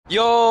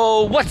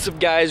Yo, what's up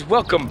guys?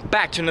 Welcome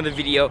back to another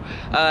video.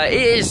 It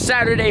is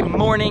Saturday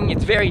morning.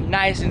 It's very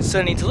nice and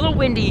sunny. It's a little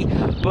windy,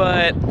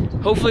 but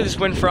hopefully this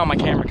wind on my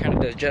camera kind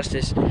of does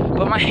justice.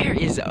 But my hair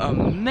is a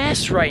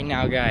mess right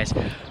now, guys.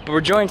 But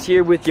we're joined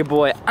here with your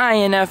boy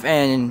INF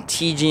and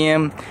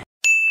TGM.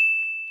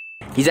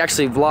 He's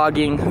actually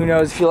vlogging. Who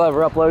knows if he'll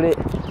ever upload it.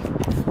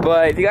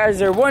 But if you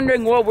guys are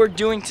wondering what we're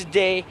doing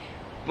today,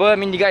 well, I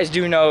mean, you guys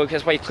do know, because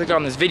that's why you clicked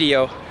on this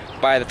video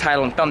by the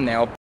title and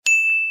thumbnail.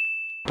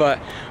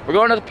 But we're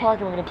going to the park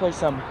and we're gonna play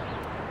some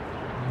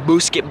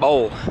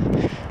basketball.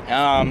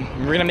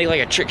 We're gonna make like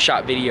a trick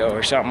shot video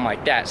or something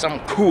like that,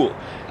 something cool.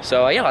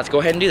 So yeah, let's go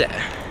ahead and do that.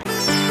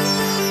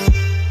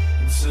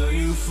 Until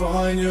you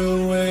find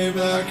your way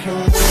back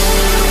home.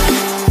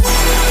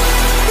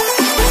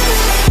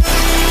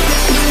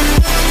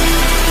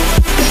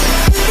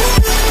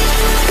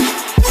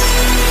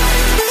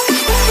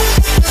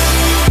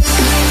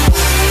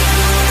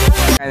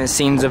 Behind the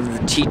scenes of the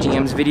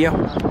TGM's video.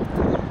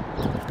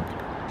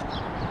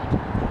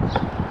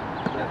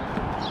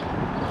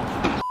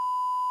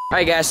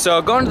 Alright guys, so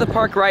going to the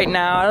park right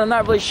now. I'm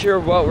not really sure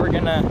what we're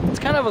gonna, it's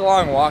kind of a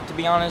long walk to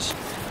be honest,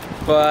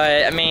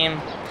 but I mean,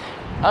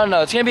 I don't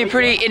know, it's gonna be a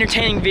pretty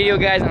entertaining video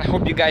guys, and I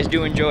hope you guys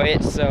do enjoy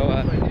it.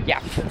 So yeah,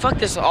 fuck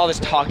this, all this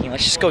talking,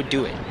 let's just go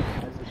do it.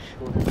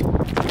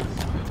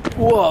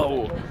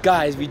 Whoa,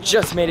 guys, we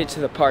just made it to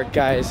the park,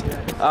 guys.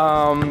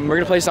 We're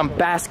gonna play some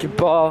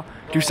basketball,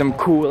 do some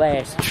cool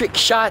ass trick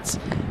shots,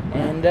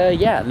 and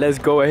yeah, let's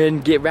go ahead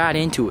and get right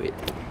into it.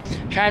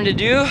 Time to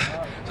do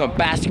some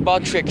basketball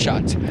trick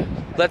shots.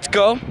 Let's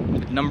go.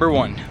 Number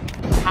one.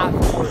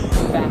 Half-court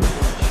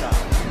basketball shot.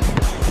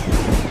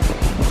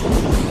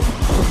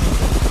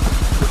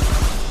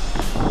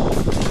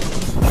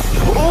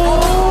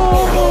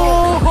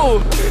 Oh!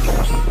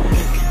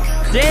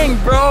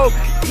 Dang, bro.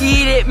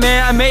 Eat it,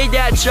 man. I made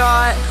that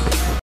shot.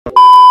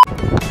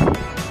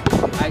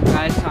 Alright,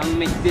 guys, time to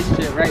make this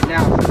shit right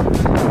now.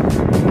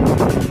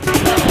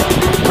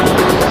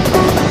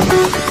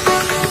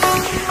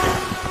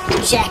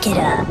 Jack it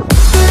up.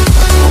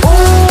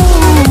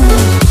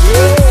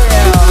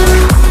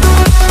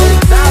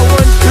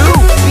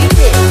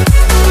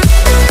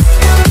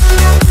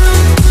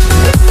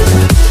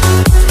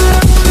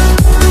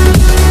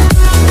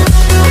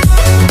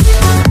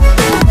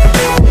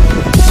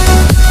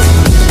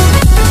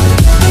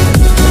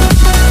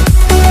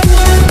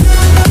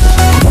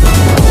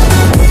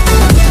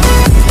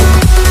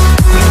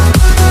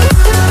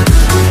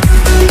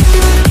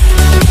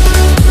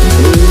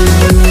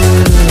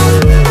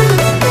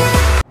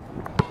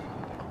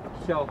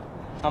 So,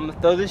 I'm gonna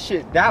throw this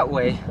shit that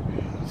way.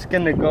 It's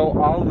gonna go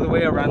all the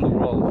way around the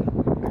world.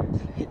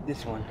 Hit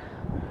this one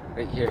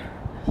right here.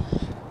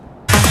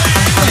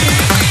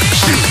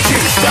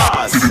 Shooting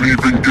stars didn't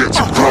even get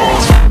to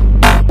cross.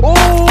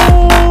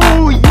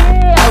 Oh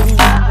yeah,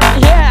 yeah,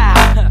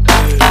 yeah.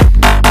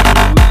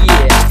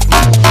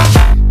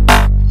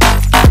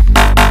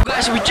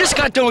 Guys, we just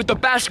got done with the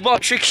basketball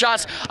trick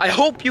shots. I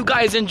hope you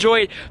guys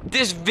enjoyed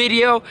this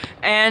video,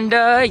 and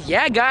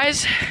yeah,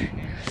 guys.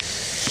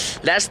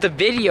 That's the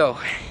video.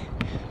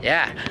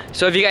 Yeah.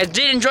 So if you guys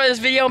did enjoy this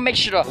video, make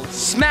sure to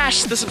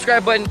smash the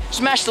subscribe button,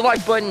 smash the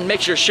like button,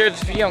 make sure to share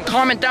this video and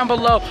comment down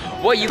below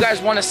what you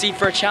guys want to see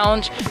for a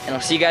challenge. And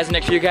I'll see you guys in the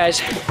next video,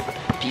 guys.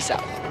 Peace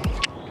out.